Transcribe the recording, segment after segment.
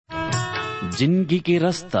जिंदगी के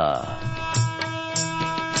रास्ता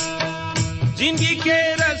जिंदगी के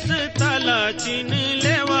रास्ता ला चिन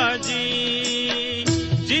लेवा जी,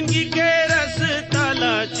 जिंदगी के रास्ता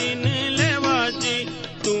ला चिन लेवा जी,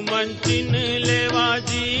 तू मन चिन लेवा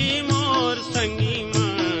जी मोर संगी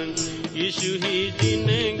मन, यीशु ही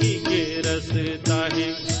जिंदगी के रास्ता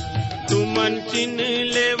है। तू मन चिन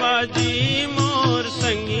लेवा जी मोर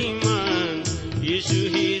संगी मन, यीशु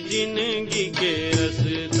ही जिंदगी के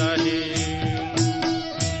रास्ता है।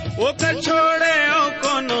 ओकर छोड़े ओ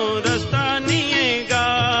कोनो रास्ता निएगा,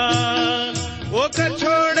 ओकर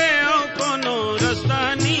छोड़े ओ कोनो रास्ता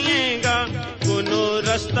निएगा, कोनो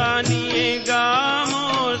रास्ता निएगा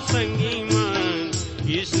मोर संगी मन,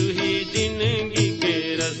 यीशु ही जिंदगी के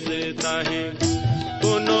रास्ता है।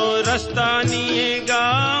 कोनो रास्ता निएगा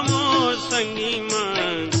मोर संगी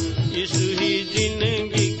मन, यीशु ही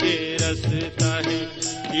जिंदगी के रास्ता है।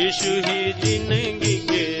 यीशु ही जिंदगी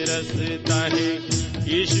के रास्ता है,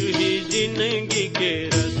 यीशु ही जिंदगी के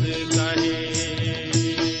रास्ता है।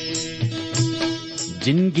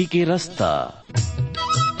 जिंदगी के रास्ता।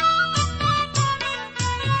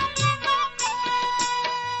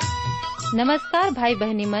 नमस्कार भाई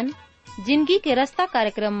बहनी मन, जिंदगी के रास्ता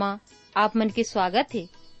कार्यक्रम में आप मन के स्वागत है।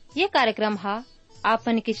 ये कार्यक्रम हा आप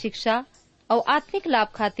मन की शिक्षा और आत्मिक लाभ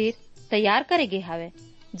खातिर तैयार करे गे हावे,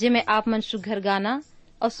 जिमे आप मन सुघर गाना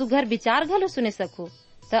और सुघर विचार घलो सुने सको।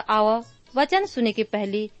 तो आओ वचन सुने के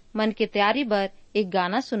पहली मन के तैयारी बर एक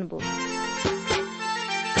गाना सुनबो।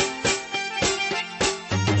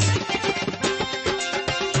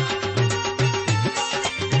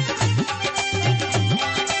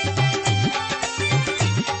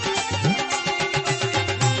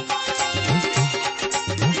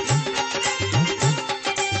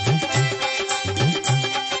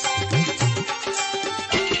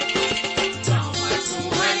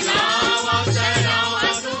 सुहना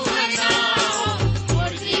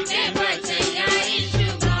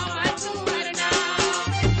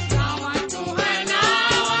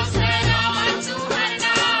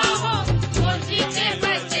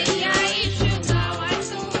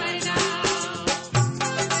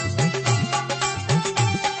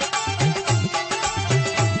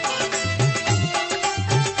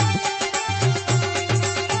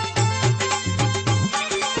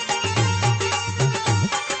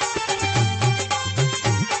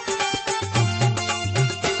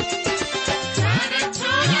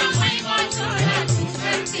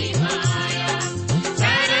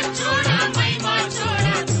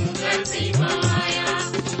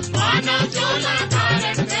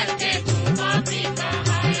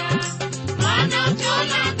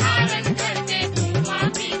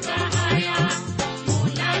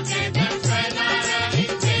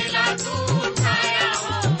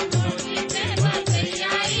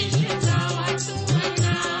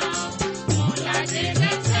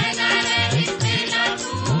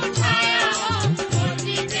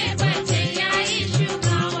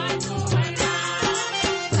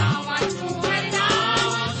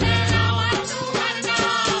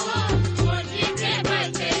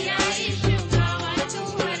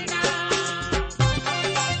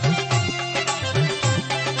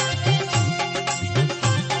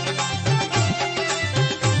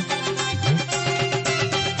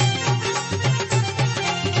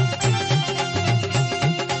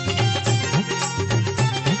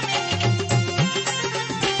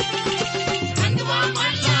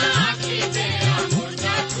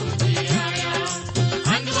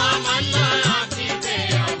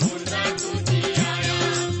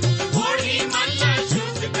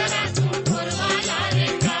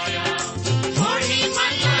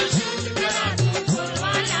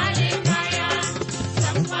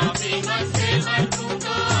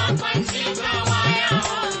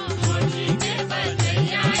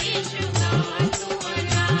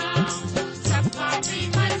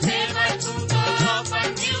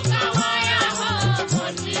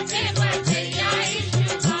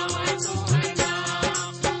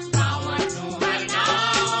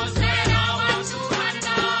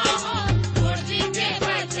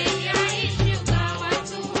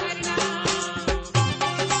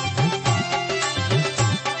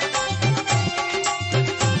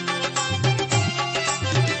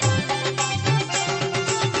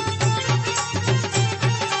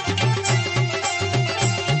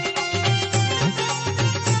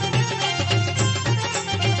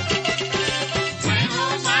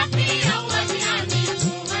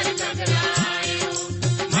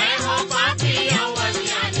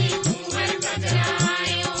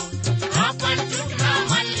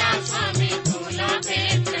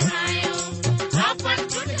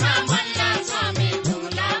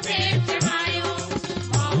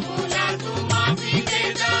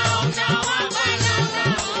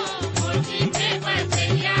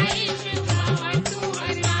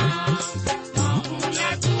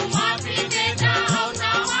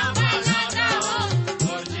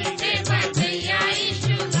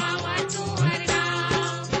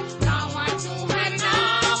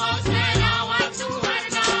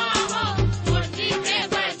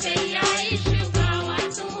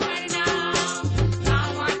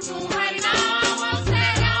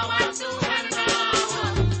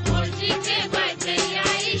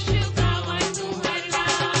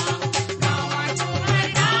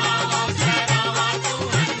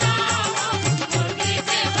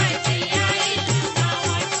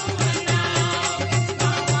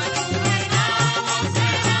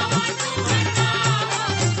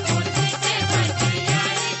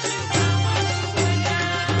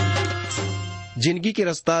जिंदगी के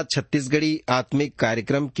रास्ता छत्तीसगढ़ी आत्मिक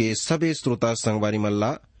कार्यक्रम के सभी श्रोता संगवारी मल्ला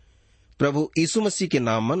प्रभु यीशु मसीह के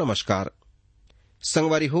नाम में नमस्कार।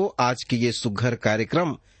 संगवारी हो, आज के ये सुघर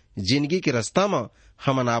कार्यक्रम जिंदगी के रास्ता में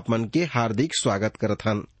हमन आप मन के हार्दिक स्वागत करत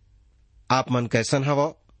हन। आप मन कैसन हव?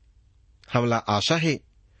 हमला आशा है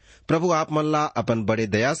प्रभु आप मन ला अपन बड़े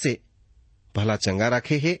दया से भला चंगा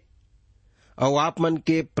रखे है और आप मन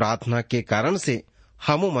के प्रार्थना के कारण से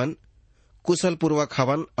हमू मन कुशल पूर्वक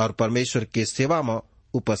हवन और परमेश्वर के सेवा में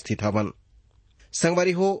उपस्थित हवन।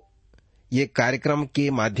 संगवारी हो, ये कार्यक्रम के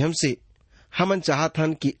माध्यम से हमन चाहत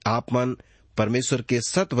हन कि आप मन परमेश्वर के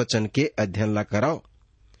सत वचन के अध्ययन ला कराओ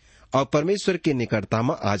और परमेश्वर के निकटता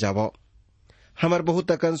में आ जाओ। हमार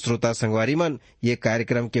बहुत अकन श्रोता संगवारी मन ये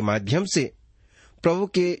कार्यक्रम के माध्यम से प्रभु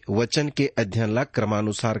के वचन के अध्ययन ला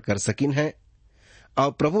क्रमानुसार कर सकिन है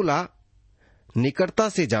और प्रभु ला निकटता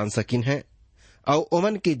से जान सकिन है और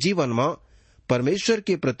ओमन के जीवन में परमेश्वर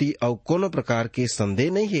के प्रति और कोनो प्रकार के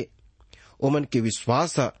संदेह नहीं है। ओमन के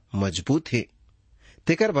विश्वास मजबूत है।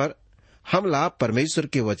 तेकर बर हमला परमेश्वर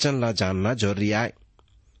के वचन ला जानना जरूरी आए।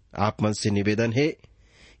 आप मन से निवेदन है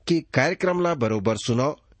कि कार्यक्रम ला बरोबर सुनो,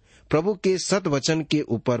 प्रभु के सत वचन के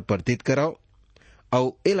ऊपर प्रतीत कराओ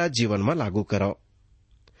और एला जीवन में लागू कराओ।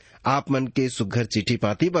 आप मन के सुघर चिट्ठी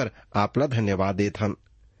पाती पर आपला धन्यवाद देत हन।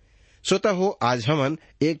 श्रोता हो, आज हमन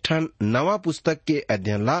एक ठन नवा पुस्तक के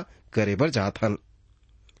अध्ययन ला करे बर जात हन।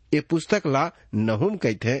 ये पुस्तक ला नहूम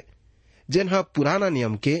कहते, जिन्हा पुराना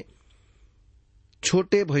नियम के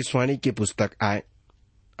छोटे भविष्यवाणी के पुस्तक आए।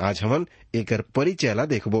 आज हमन एकर परिचय ला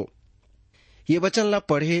देखबो। ये वचन ला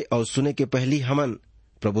पढ़े और सुने के पहली हमन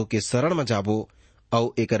प्रभु के शरण में जाबो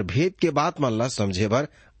और एकर भेद के बात मन ला समझे बर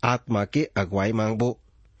आत्मा के अगुवाई मांगबो,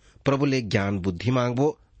 प्रभु ले ज्ञान बुद्धि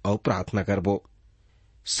मांगबो और प्रार्थना करबो।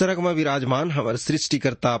 सरग में विराजमान हमार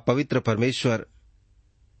सृष्टिकर्ता पवित्र परमेश्वर,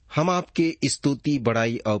 हम आपके स्तुति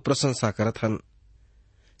बड़ाई और प्रशंसा करत हन।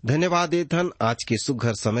 धन्यवाद देत हन आज के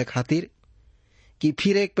सुघर समय खातिर कि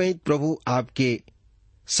फिर एक पैद प्रभु आपके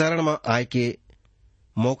शरण में आए के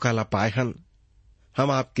मौका ला पाए हन।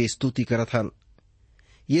 हम आपके स्तुति करत हन।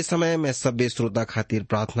 ये समय मैं सभ्य श्रोता खातिर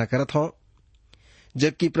प्रार्थना करत हूं,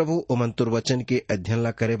 जबकि प्रभु ओमंतुर वचन के अध्ययन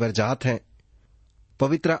ला करे बर जात हैं।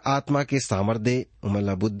 पवित्र आत्मा के सामर्थ दे,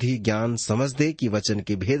 उमला बुद्धि ज्ञान समझ दे कि वचन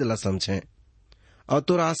के भेद ला समझें और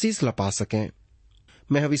तुर आशीष ला पा सकें।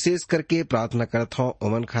 मैं विशेष करके प्रार्थना करत हूं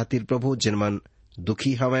ओमन खातिर प्रभु जिन मन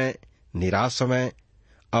दुखी हवें, निराश हवें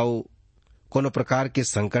और कोनो प्रकार के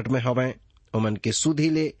संकट में हवें, ओमन के सुधि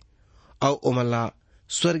ले और ओमन ला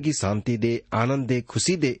स्वर्गीय शांति दे, आनंद दे,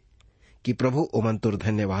 खुशी दे कि प्रभु ओमन तुर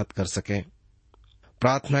धन्यवाद कर सकें।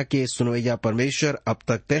 प्रार्थना के सुनवैया परमेश्वर, अब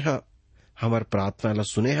तक ते हमार प्रार्थना ला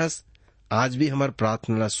सुने हस, आज भी हमार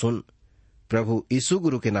प्रार्थना ला सुन। प्रभु यीशु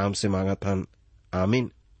गुरु के नाम से मांगत हन, आमीन।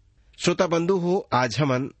 श्रोता बंधु हो, आज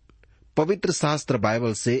हमन पवित्र शास्त्र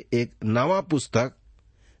बाइबल से एक नवा पुस्तक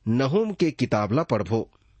नहूम के किताब ला पढ़बो।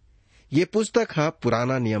 ये पुस्तक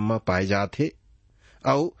पुराना नियम में पाए जाते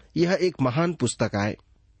और यह एक महान पुस्तक आए।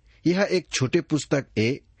 यह एक छोटे पुस्तक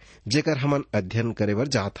ए जेकर हमन अध्ययन करे बर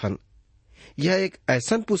जात हन। यह एक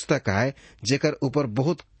ऐसन पुस्तक आए जेकर ऊपर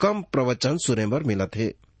बहुत कम प्रवचन सुने बर मिलत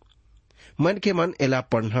है। मन के मन एला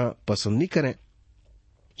पढ़ना पसंद नहीं करें।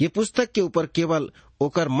 ये पुस्तक के ऊपर केवल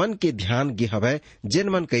ओकर मन के ध्यान गे हवै जेन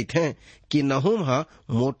मन कहते कि नहूम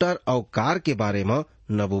मोटर और कार के बारे में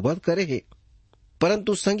नबूवत करे है।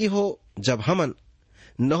 परंतु संगी हो, जब हमन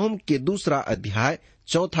नहूम के दूसरा अध्याय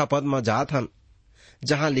चौथा पद में जात हन,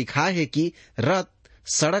 जहां लिखा है कि रथ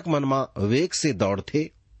सड़क मन में वेग से दौड़ते,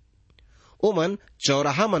 ओमन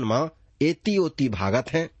चौराहा मन में एती ओती भागत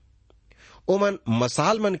हैं, ओमन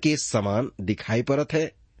मसाल मन के समान दिखाई पड़त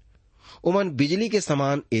है, ओमन बिजली के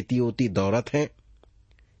समान एती ओती दौड़त हैं।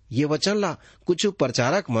 ये वचन ला कुछ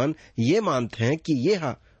प्रचारक मन ये मानते हैं कि ये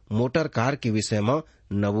मोटर कार के विषय में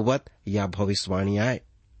नबूवत या भविष्यवाणी आए,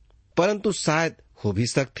 परंतु शायद हो भी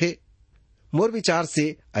सकते। मोर विचार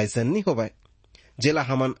से ऐसा नहीं होवे, जेला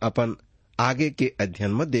हमन अपन आगे के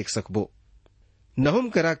अध्ययन में देख सकबो। नहूम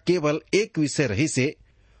करा केवल एक विषय रही से,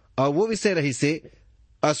 और वो विषय रही से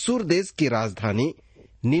असुर देश की राजधानी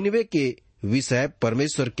निनवे के विषय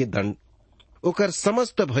परमेश्वर के दंड। ओकर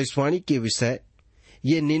समस्त भविष्यवाणी के विषय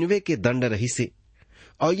ये निनवे के दंड रही से,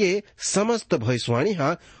 और ये समस्त भविष्यवाणी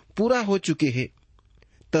पूरा हो चुके हैं।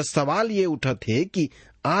 तो सवाल ये उठत है कि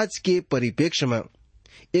आज के परिप्रेक्ष्य में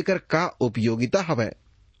एकर का उपयोगिता हवे।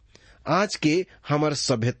 आज के हमार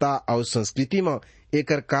सभ्यता और संस्कृति में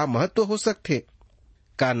एकर का महत्व हो सकते।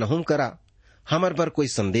 का नहूम करा हमार पर कोई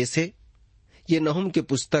संदेश है? ये नहूम के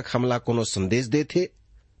पुस्तक हमला कोनो संदेश देते?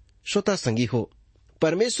 श्रोता संगी हो,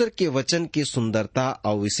 परमेश्वर के वचन की सुंदरता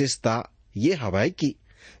और विशेषता ये हवाई कि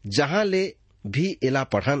जहां ले भी एला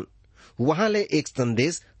पढ़न वहां ले एक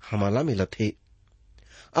संदेश हमारा मिलत है।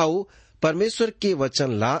 और परमेश्वर के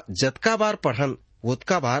वचन ला जतका बार पढ़न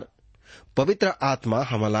उतका बार पवित्र आत्मा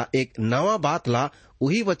हमारा एक नवा बात ला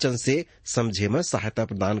वही वचन से समझे में सहायता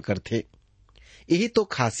प्रदान करते। यही तो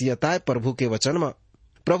खासियत है प्रभु के वचन में।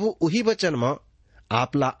 प्रभु वही वचन में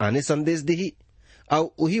आपला आने संदेश दी और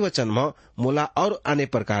वही वचन में मोला और आने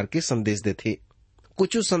प्रकार के संदेश देते।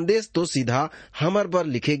 कुछ संदेश तो सीधा हमर बर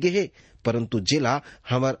लिखे गए है, परंतु जिला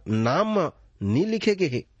हमर नाम में नहीं लिखे गए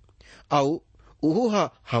है और उहु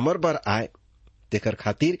हमर बर आए। तेकर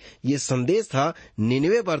खातिर ये संदेश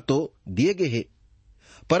निन्वे बर तो दिए गए है,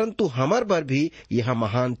 परंतु हमर बर भी यह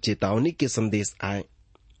महान चेतावनी के संदेश आए।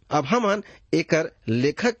 अब हमन एकर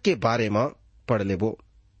लेखक के बारे में पढ़ लेबो।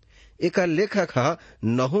 एकर लेखक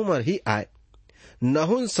नहुम ही आए।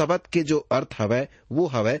 नहुम शब्द के जो अर्थ हवे वो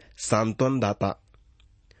हवे सांत्वन दाता,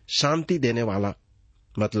 शांति देने वाला,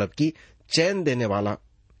 मतलब कि चैन देने वाला।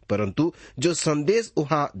 परंतु जो संदेश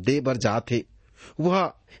वहां दे बर जाते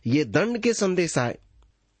वह ये दंड के संदेश आए।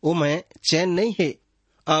 वो मैं चैन नहीं है।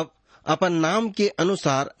 अब अपन नाम के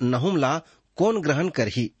अनुसार नहुमला कौन ग्रहण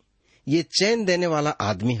करही? ये चैन देने वाला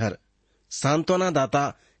आदमी हर सांत्वना दाता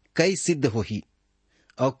कई सिद्ध होही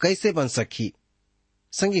और कैसे बन सकी?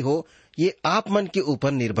 संगी हो, ये आप मन के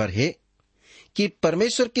ऊपर निर्भर है कि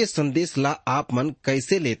परमेश्वर के संदेश ला आप मन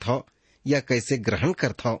कैसे लेता या कैसे ग्रहण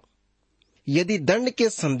करता। यदि दंड के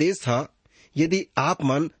संदेश था, यदि आप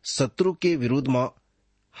मन शत्रु के विरुद्ध में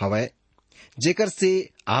हवै, जेकर से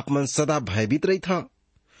आप मन सदा भयभीत रही था,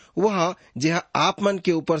 वह जह आप मन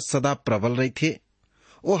के ऊपर सदा प्रबल रही थे,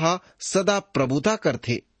 वह सदा प्रभुता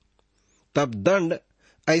करते, तब दंड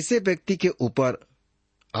ऐसे व्यक्ति के ऊपर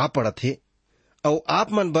आ पड़त है और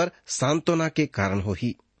आप मन बर सांत्वना के कारण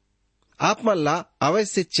होही। आप मन ला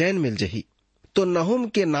अवश्य चैन मिल जही। तो नहुम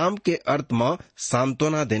के नाम के अर्थ में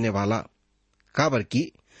सांत्वना देने वाला, काबर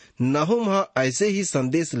की नहुम ऐसे ही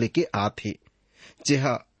संदेश लेके आते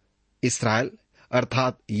जेह इस्राएल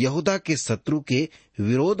अर्थात यहूदा के शत्रु के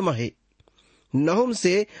विरोध में है। नहुम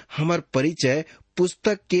से हमार परिचय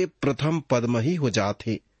पुस्तक के प्रथम पद में ही हो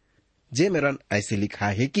जाते, जे मेरन ऐसे लिखा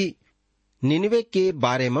है कि निनवे के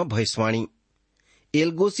बारे में भविष्यवाणी,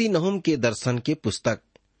 एलगोसी नहुम के दर्शन के पुस्तक।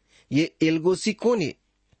 ये एलगोसी कौन है?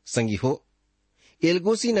 संगी हो,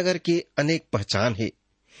 एलगोसी नगर के अनेक पहचान है।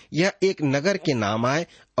 यह एक नगर के नाम आए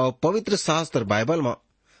और पवित्र शास्त्र बाइबल में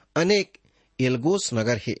अनेक एलगोस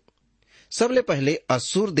नगर है। सबले पहले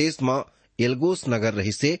असूर देश में एलगोस नगर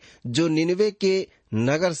रही से, जो निनवे के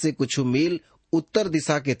नगर से कुछ मील उत्तर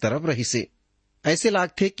दिशा के तरफ रही से। ऐसे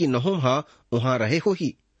लागते कि नहुम वहां रहे हो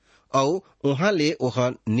ही और वहां ले वह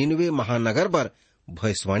निनवे महानगर पर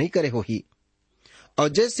भविष्यवाणी करे हो ही। और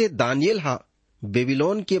जैसे दानियल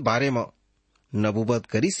बेबीलोन के बारे में नबूवत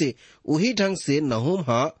करी से, वही ढंग से नहुम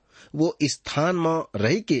वो स्थान में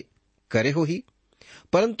रह के करे हो ही।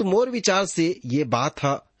 परंतु मोर विचार से ये बात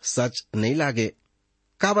सच नहीं लागे,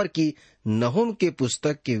 काबर की नहुम के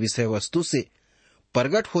पुस्तक के विषय वस्तु से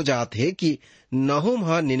प्रगट हो जात है कि नहुम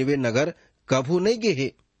निनवे नगर कभू नहीं गे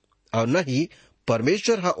है और न ही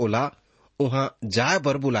परमेश्वर ओला वहां जाए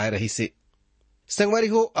बर बुलाए रही से। संगवारी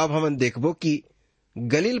हो, अब हम देखबो कि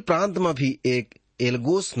गलील प्रांत में भी एक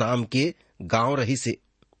एलगोस नाम के गांव रही से।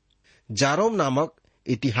 जारोम नामक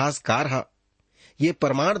इतिहासकार ये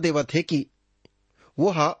प्रमाण देवत है कि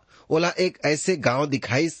वो ओला एक ऐसे गांव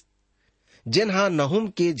दिखाइस जिन्हा नहुम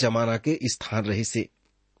के जमाना के स्थान रही से।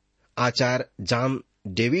 आचार्य जॉन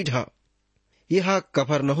डेविड यह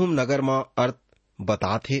कफरनहुम नगर में अर्थ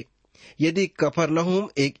बतात है। यदि कफरनहुम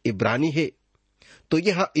एक इब्रानी है तो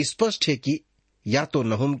यह स्पष्ट है कि या तो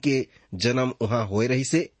नहुम के जन्म वहां होए रही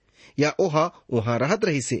से या ओह वहां रहत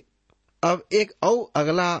रही से। अब एक और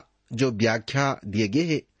अगला जो व्याख्या दिए गए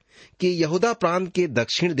है कि यहूदा प्रांत के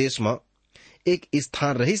दक्षिण देश में एक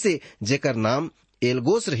स्थान रही से जेकर नाम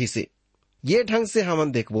एलगोस रही से। ये ढंग से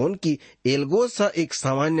हम देखबोन कि एलगोस एक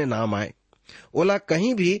सामान्य नाम आए, ओला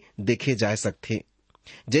कहीं भी देखे जा सकते।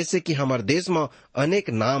 जैसे कि हमारे देश में अनेक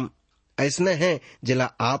नाम ऐसने हैं जिला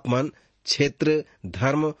आप मन क्षेत्र,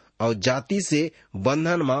 धर्म और जाति से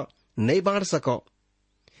बंधन में नहीं बांट सको।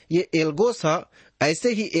 ये एलगोस ऐसे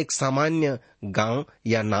ही एक सामान्य गांव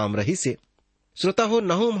या नाम रही से। श्रोता हो,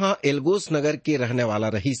 नहुम एलगोस नगर के रहने वाला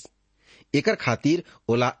रहीस, एकर खातिर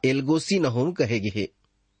ओला एलगोसी नहुम कहेगी है।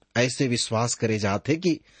 ऐसे विश्वास करे जाते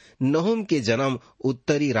कि नहुम के जन्म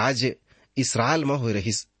उत्तरी राज्य इसराइल में हो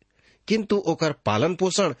रहीस, किंतु ओकर पालन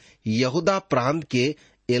पोषण यहूदा प्रांत के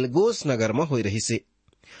एलगोस नगर में हो रही से।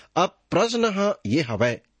 अब प्रश्न ये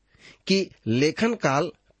हवै कि लेखन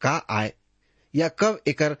काल का आए या कब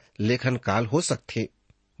एकर लेखन काल हो सकते।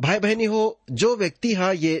 भाई बहनी हो, जो व्यक्ति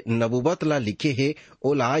हा ये नबूवत ला लिखे है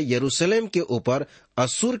ओला यरूशलेम के ऊपर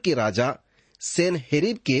असुर के राजा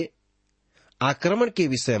सेनहेरीब के आक्रमण के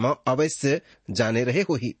विषय में अवश्य जाने रहे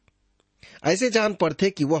हो ही। ऐसे जान पड़ते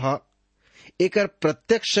कि वह एकर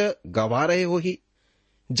प्रत्यक्ष गवा रहे हो ही।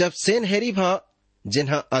 जब सेनहेरीब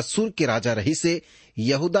जिन्हा असुर के राजा रही से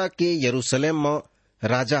यहूदा के यरूशलेम में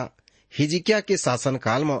राजा हिजकिया के शासन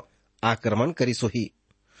काल में आक्रमण करी सोही,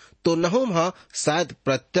 तो नहूम शायद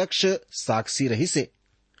प्रत्यक्ष साक्षी रही से।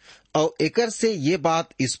 और एकर से ये बात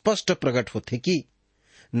स्पष्ट प्रकट होते कि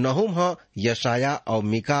नहूम यशाया और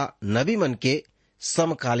मीका नबी मन के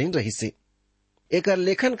समकालीन रही से। एकर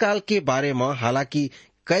लेखन काल के बारे में हालांकि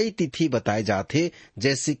कई तिथि बताए जाते,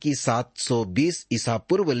 जैसे कि 720 ईसा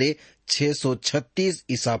पूर्व ले 636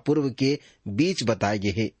 ईसा पूर्व के बीच बताए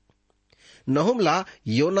गए हैं। नहूम ला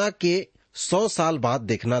योना के 100 साल बाद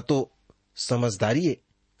देखना तो समझदारी है,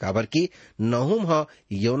 काबर की नहूम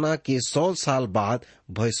योना के 100 साल बाद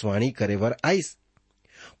भविष्यवाणी करे बर आइस,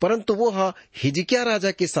 परंतु वो हिजकिया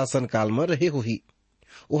राजा के शासन काल में रहे हो ही।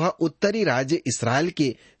 वह उत्तरी राज्य इसराइल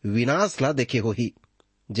के विनाश ला देखे हो ही,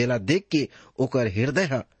 जेला देख के ओकर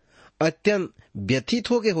हृदय अत्यंत व्यथित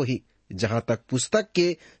हो गए हो ही। जहां तक पुस्तक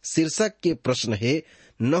के शीर्षक के प्रश्न है,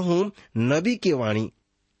 नहूम नबी के वाणी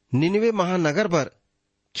निनवे महानगर पर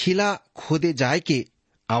खिला खोदे जाए के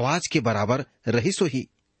आवाज के बराबर रही सो ही।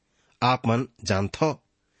 आप मन जानथो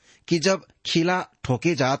कि जब खिला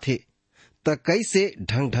ठोके जाते त कैसे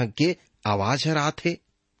ढंग ढंग के आवाज आथे,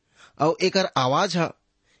 और एकर आवाज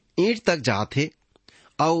ईंट तक जाथे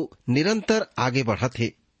और निरंतर आगे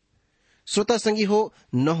बढ़ते। श्रोता संगी हो,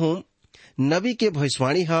 नहूम नबी के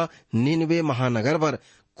भविष्यवाणी निनवे महानगर पर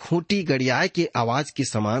खूंटी गड़ियाए के आवाज के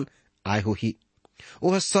समान आए हो ही।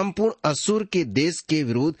 वह संपूर्ण असुर के देश के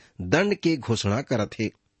विरुद्ध दंड के घोषणा करत है।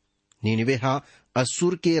 निनवे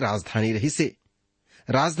असुर के राजधानी रही से।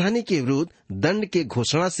 राजधानी के विरुद्ध दंड के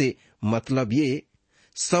घोषणा से मतलब ये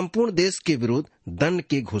संपूर्ण देश के विरुद्ध दंड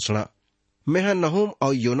के घोषणा। मैं नहूम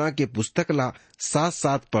और योना के पुस्तक ला साथ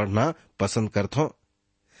साथ पढ़ना पसंद करता हूँ,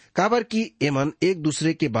 काबर की एमन एक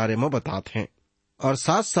दूसरे के बारे में बताते हैं, और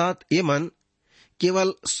साथ साथ एमन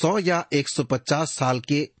केवल 100 या 150 साल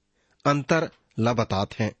के अंतर ला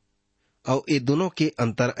बताते हैं। और ये दोनों के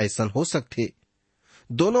अंतर ऐसा हो सकते,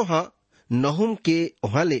 दोनों नहूम के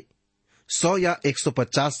ओहले 100 या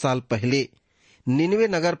 150 साल पहले निनवे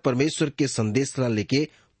नगर परमेश्वर के संदेश ला लेके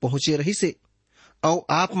पहुंचे रही से। और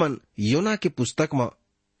आप मन योना के पुस्तक में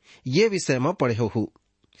ये विषय में पढ़े हो,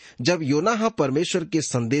 जब योना परमेश्वर के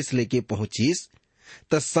संदेश लेके पहुंचीस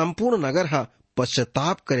त संपूर्ण नगर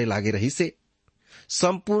पश्चाताप करे लागे रही से।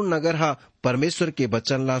 संपूर्ण नगर परमेश्वर के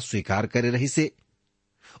वचन ला स्वीकार करे रही से,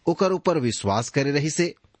 ओकर ऊपर विश्वास करे रही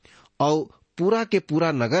से, और पूरा के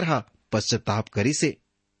पूरा नगर पश्चाताप करी से,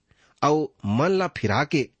 और मन ला फिरा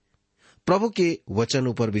के प्रभु के वचन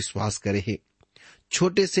ऊपर विश्वास करे है।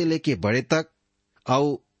 छोटे से लेके बड़े तक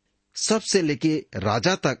और सबसे लेके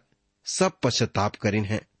राजा तक सब पश्चाताप करीन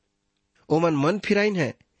है, ओमन मन फिराइन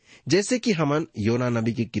है। जैसे कि हमन योना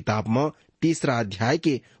नबी की किताब में 3 अध्याय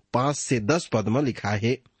के 5 से 10 पद में लिखा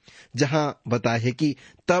है, जहां बताए है कि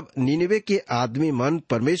तब निनवे के आदमी मन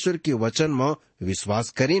परमेश्वर के वचन में विश्वास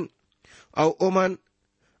करीन, और ओमन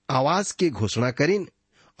आवाज के घोषणा करीन,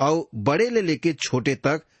 और बड़े ले लेके छोटे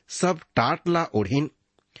तक सब टाट ला ओढ़ीन।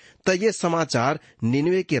 त ये समाचार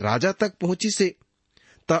निनवे के राजा तक पहुंची से।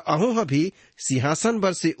 त अहूँ भी सिंहासन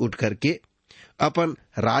पर से उठ करके अपन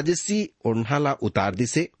राजसी ओढ़ना ला उतार दी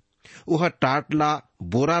से। वह टाट ला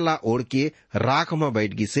बोरा ला ओढ़ के राख में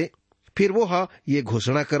बैठ गई से। फिर वो ये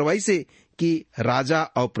घोषणा करवाई से कि राजा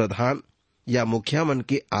और प्रधान या मुखिया मन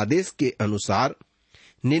के आदेश के अनुसार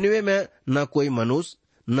निनवे में न कोई मनुष्य,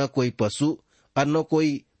 न कोई पशु और न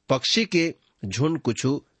कोई पक्षी के झुंड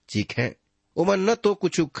कुछु चीखें। उमन न तो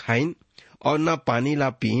कुछु खाइन और न पानी ला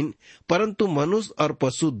पीन, परंतु मनुष्य और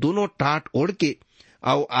पशु दोनों टाट ओढ़ के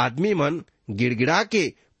और आदमी मन गिड़गिड़ा के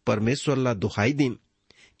परमेश्वर ला दुहाई दिन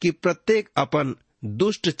कि प्रत्येक अपन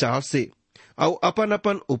दुष्ट चाव से और अपन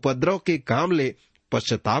अपन उपद्रव के काम ले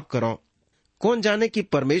पश्चाताप करो। कौन जाने कि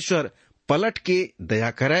परमेश्वर पलट के दया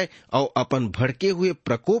करे और अपन भड़के हुए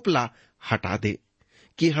प्रकोप ला हटा दे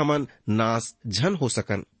कि हमन नाश झन हो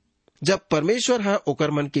सकन। जब परमेश्वर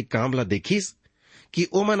ओकर मन के काम ला देखिस कि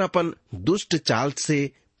ओमन अपन दुष्ट चाल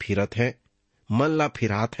से फिरत है, मन ला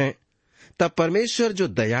फिरात है, तब परमेश्वर जो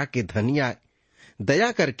दया के धनिया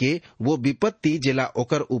दया करके वो विपत्ति जेला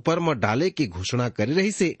ओकर ऊपर में डाले की घोषणा कर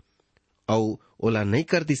रही से और ओला नहीं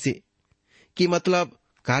कर दी से कि मतलब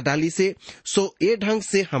का डाली से। सो ए ढंग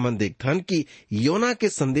से हमन देखथन कि योना के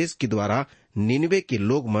संदेश के द्वारा निनवे के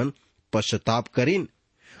लोग मन पश्चाताप करीन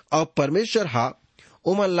और परमेश्वर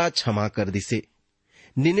ओमन ला क्षमा कर दी से।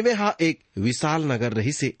 निनवे हा एक विशाल नगर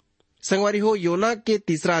रही से। संगवारी हो, योना के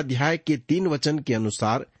 3 अध्याय के 3 वचन के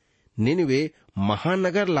अनुसार निनवे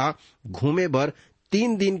महानगर ला घूमे बर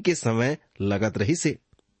 3 दिन के समय लगत रही से।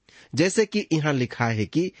 जैसे कि यहाँ लिखा है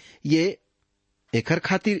कि ये एकर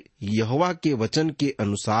खातिर यहोवा के वचन के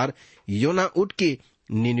अनुसार योना उठ के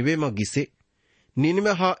निनवे में गिसे।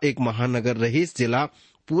 निनवे हा एक महानगर रही जिला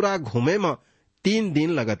पूरा घूमे में 3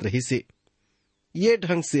 दिन लगत रही से। ये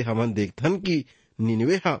ढंग से हमन देखथन कि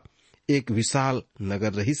निनवे हा एक विशाल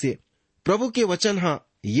नगर रही से। प्रभु के वचन हा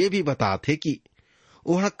ये भी बताते कि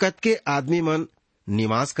वहां कतके आदमी मन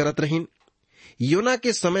निवास करत रहिन। योना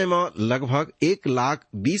के समय में लगभग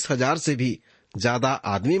 1,20,000 से भी ज्यादा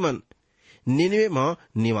आदमी मन निनवे में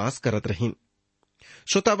निवास करत रहिन।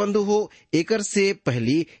 श्रोता बंधु हो, एकर से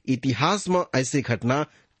पहली इतिहास में ऐसे घटना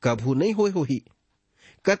कभू नहीं हुए होही।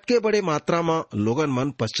 कतके बड़े मात्रा में लोगन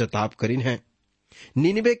मन पश्चाताप करिन है।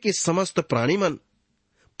 निनवे के समस्त प्राणी मन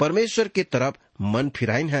परमेश्वर के तरफ मन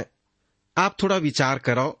फिराइन है। आप थोड़ा विचार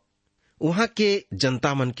करो, वहां के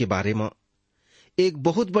जनता मन के बारे में। एक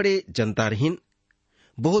बहुत बड़े जनता रहीन,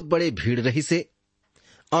 बहुत बड़े भीड़ रही से,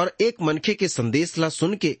 और एक मनखे के संदेश ला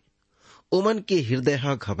सुन के ओमन के हृदय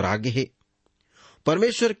हा घबरा गे हे।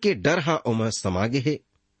 परमेश्वर के डर हा ओमन समा गे हे,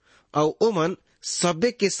 और ओमन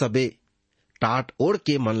सबे के सबे टाट ओढ़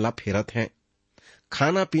के मन ला फेरत हैं।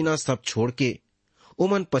 खाना पीना सब छोड़ के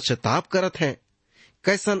ओमन पश्चाताप करत हैं।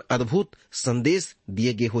 कैसन अद्भुत संदेश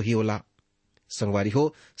दिए गे हो ही ओला। संगवारी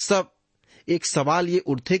हो, सब एक सवाल ये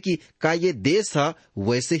उठते कि का ये देश हा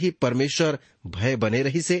वैसे ही परमेश्वर भय बने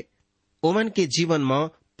रही से? ओमन के जीवन में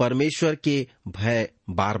परमेश्वर के भय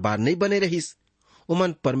बार बार नहीं बने रहीस।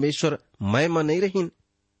 ओमन परमेश्वर मय में नहीं रहीन।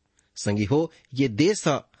 संगी हो, ये देश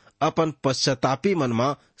हा अपन पश्चातापी मन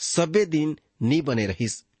में सबे दिन नहीं बने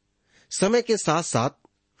रहीस। समय के साथ साथ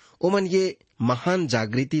ओमन ये महान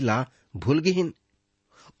जागृति ला भूल गिहिन।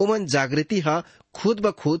 ओमन जागृति हा खुद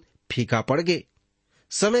ब खुद फीका पड़ गे।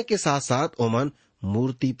 समय के साथ साथ ओमन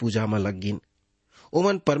मूर्ति पूजा में लग गिन।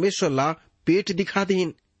 ओमन परमेश्वर ला पेट दिखा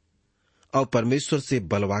दीन और परमेश्वर से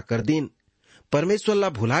बलवा कर दीन। परमेश्वर ला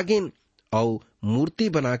भुला गिन और मूर्ति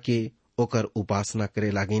बना के ओकर उपासना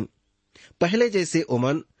करे लागिन। पहले जैसे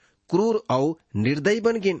ओमन क्रूर और निर्दयी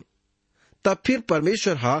बन गिन। तब फिर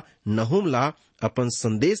परमेश्वर हा नहुम ला अपन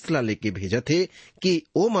संदेश ला लेके भेजत है कि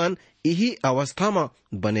ओमन यही अवस्था में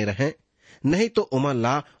बने रहे, नहीं तो ओमन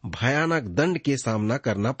ला भयानक दंड के सामना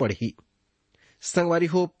करना पड़ही। संगवारी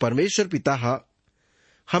हो, परमेश्वर पिता हा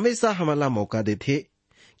हमेशा हमला मौका देथे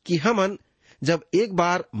कि हमन जब एक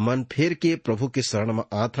बार मन फेर के प्रभु के शरण में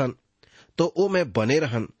आथन तो ओ में बने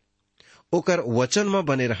रहन, ओकर वचन में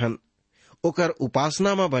बने रहन, ओकर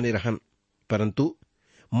उपासना में बने रहन। परंतु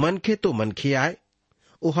मनखे तो मनखे आए,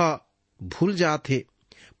 ओहा भूल जाथे,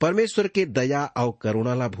 परमेश्वर के दया और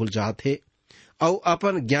करुणा ला भूल जाथे और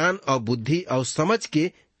अपन ज्ञान और बुद्धि और समझ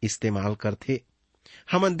के इस्तेमाल करथे।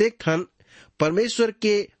 हमन देखथन परमेश्वर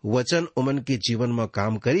के वचन ओमन के जीवन में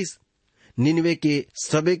काम करिस। निनवे के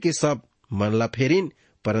सबे के सब मन ला फेरिन,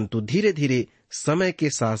 परंतु धीरे धीरे समय के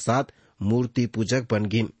साथ साथ मूर्ति पूजक बन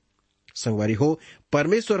गिन। संगवारी हो,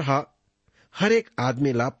 परमेश्वर हा हर एक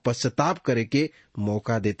आदमी ला पश्चाताप करे के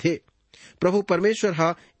मौका देथे। प्रभु परमेश्वर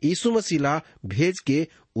हा यीशु मसीह ला भेज के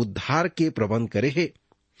उद्धार के प्रबंध करे है।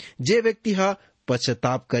 जे व्यक्ति हा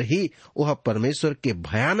पश्चाताप कर ही वह परमेश्वर के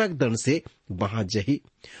भयानक दंड से बहा जही।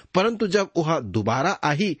 परंतु जब वह दोबारा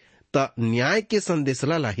आही त न्याय के संदेश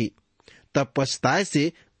ला लाही, तब पछताए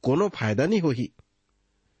से कोनो फायदा नहीं होही।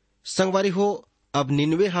 संगवारी हो, अब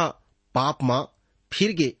निनवे हा पाप मा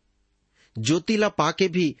फिर गे, ज्योति ला पाके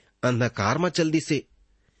भी अंधकार में चल दी से।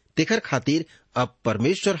 तेकर खातिर अब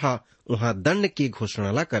परमेश्वर हा वहां दंड की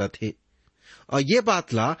घोषणा ला करत है। और ये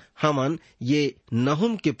बात ला हमन ये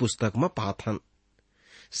नहुम के पुस्तक में पाथन।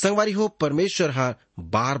 संगवारी हो, परमेश्वर हा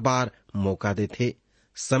बार बार मौका देथे,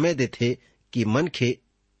 समय देथे कि मनखे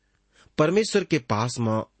परमेश्वर के पास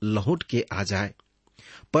में लहुट के आ जाए।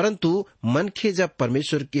 परंतु मनखे जब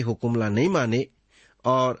परमेश्वर के हुक्म ला नहीं माने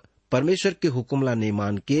और परमेश्वर के हुक्म ला नहीं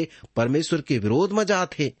मान के परमेश्वर के विरोध में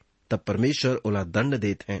जाते, तब परमेश्वर ओला दंड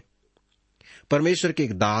देते हैं। परमेश्वर के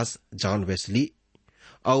एक दास जॉन वेस्ली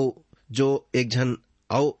और जो एक जन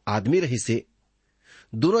और आदमी रही से,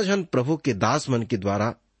 दोनों जन प्रभु के दास मन के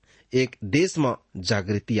द्वारा एक देश में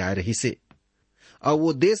जागृति आए रही से, और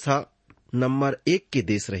वो देश हा नंबर 1 के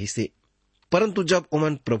देश रही से। परंतु जब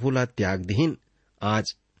ओमन प्रभु ला त्याग दीन,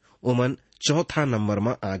 आज ओमन 4था नंबर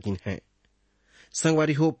में आगिन है।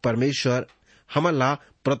 संगवारी हो, परमेश्वर हमन ला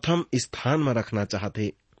प्रथम स्थान में रखना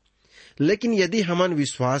चाहते, लेकिन यदि हमन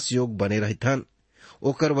विश्वास योग बने रहथन,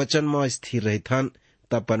 ओकर वचन में स्थिर रहथन,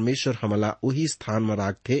 तब परमेश्वर हमला वही स्थान में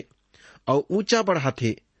राखते और ऊंचा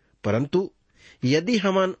बढ़ाते। परंतु यदि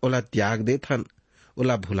हमन ओला त्याग देथन,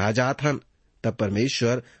 ओला भुला जाथन, तब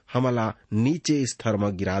परमेश्वर हमला नीचे स्तर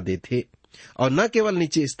में गिरा देथे, और न केवल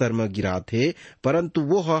नीचे स्तर में गिरा थे, परंतु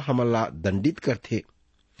वो हमला दंडित करथे,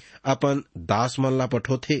 अपन दास मन ला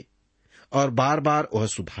पठोथे और बार बार वह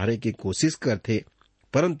सुधारे की कोशिश करथे।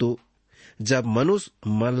 परंतु जब मनुष्य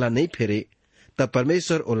मन ला नहीं फेरे, तब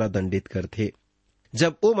परमेश्वर ओला दंडित करथे।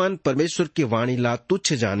 जब ओ मन परमेश्वर की वाणी ला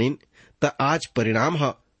तुच्छ जानिन, त आज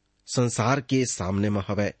परिणाम संसार के सामने में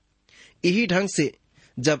हवै। यही ढंग से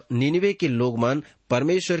जब निनिवे के लोग मन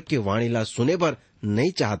परमेश्वर के वाणी ला सुने बर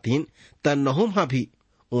नहीं चाहतीन, त नहुम भी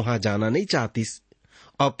वहां जाना नहीं चाहतीस,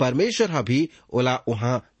 और परमेश्वर भी ओला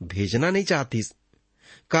वहां भेजना नहीं चाहतीस।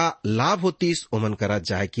 का लाभ होतीस ओमन करा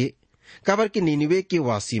जाए के, काबर के निनिवे के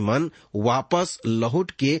वासी मन वापस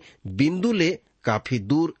लौट के बिंदु ले काफी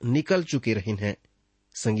दूर निकल चुके रहिन हैं।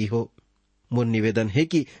 संगी हो, मोर निवेदन है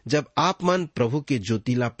कि जब आप मन प्रभु के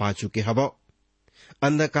ज्योति ला पा चुके हवो,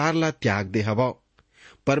 अंधकार ला त्याग दे हवो,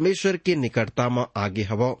 परमेश्वर के निकटता में आगे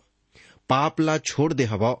हवो, पाप ला छोड़ दे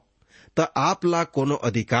हवो, तो आप ला कोनो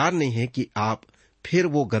अधिकार नहीं है कि आप फिर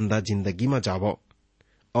वो गंदा जिंदगी में जावो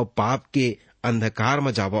और पाप के अंधकार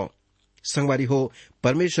में जावो। संगवारी हो,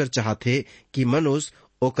 परमेश्वर चाहते कि मनुष्य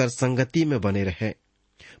ओकर संगति में बने रहे।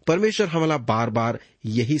 परमेश्वर हमला बार बार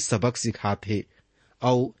यही सबक सिखाते,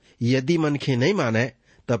 और यदि मनखे नहीं माने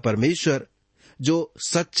तो परमेश्वर जो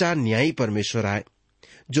सच्चा न्यायी परमेश्वर आए,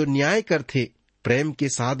 जो न्याय करते प्रेम के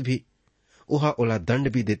साथ भी, वह ओला दंड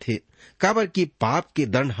भी देते, काबर की पाप के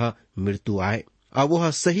दंड मृत्यु आए, और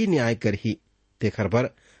वह सही न्याय कर ही तेखर बर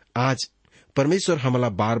आज परमेश्वर हमला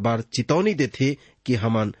बार बार चितौनी देते कि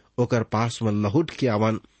हमन ओकर पास में लहुट के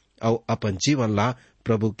आवन और अपन जीवन ला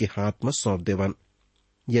प्रभु के हाथ में सौंप देवन।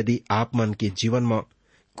 यदि आप मन के जीवन में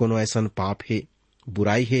कोनो ऐसा पाप है,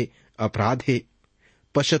 बुराई है, अपराध है,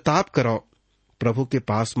 पश्चाताप करो, प्रभु के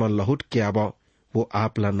पास में लहुट के आवो, वो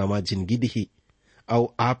आप ला नवा जिंदगी दी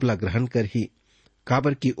और आप ला ग्रहण कर ही,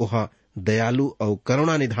 काबर की ओहा दयालु और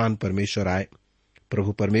करुणा निधान परमेश्वर आए।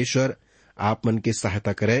 प्रभु परमेश्वर आप मन के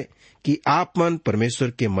सहायता करे कि आप मन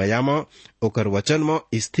परमेश्वर के माया में, ओकर वचन में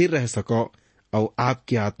स्थिर रह सको और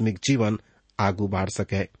आपके आत्मिक जीवन आगू बढ़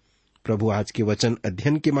सके। प्रभु आज के वचन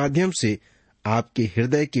अध्ययन के माध्यम से आपके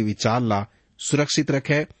हृदय के विचार ला सुरक्षित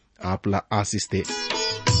रखे, आप ला आशीष दे।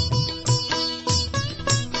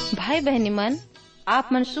 भाई बहनी मन, आप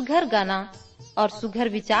मन सुघर गाना और सुघर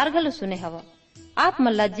विचार घलो सुने हवा। आप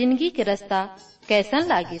मन ला जिंदगी के रास्ता कैसन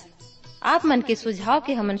लागिस? आप मन के सुझाव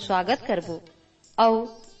के हमन स्वागत करबो।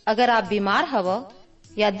 और अगर आप बीमार हवा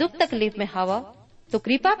या दुख तकलीफ में हवा, तो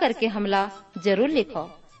कृपा करके हमला जरूर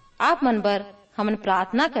लिखो। आप मन बर हमन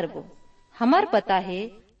प्रार्थना करबो। हमार पता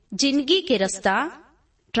है जिंदगी के रास्ता,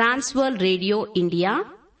 Trans World radio India,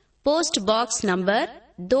 post box number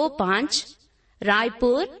 25,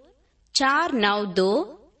 Raipur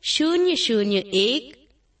 492001,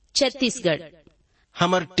 Chhattisgarh.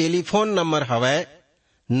 हमार टेलीफोन नंबर हवै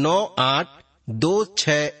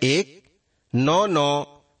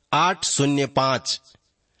 9826199805।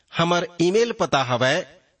 हमार ईमेल पता हवै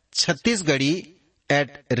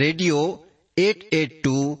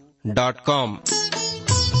chhattisgarhi@radio882.com।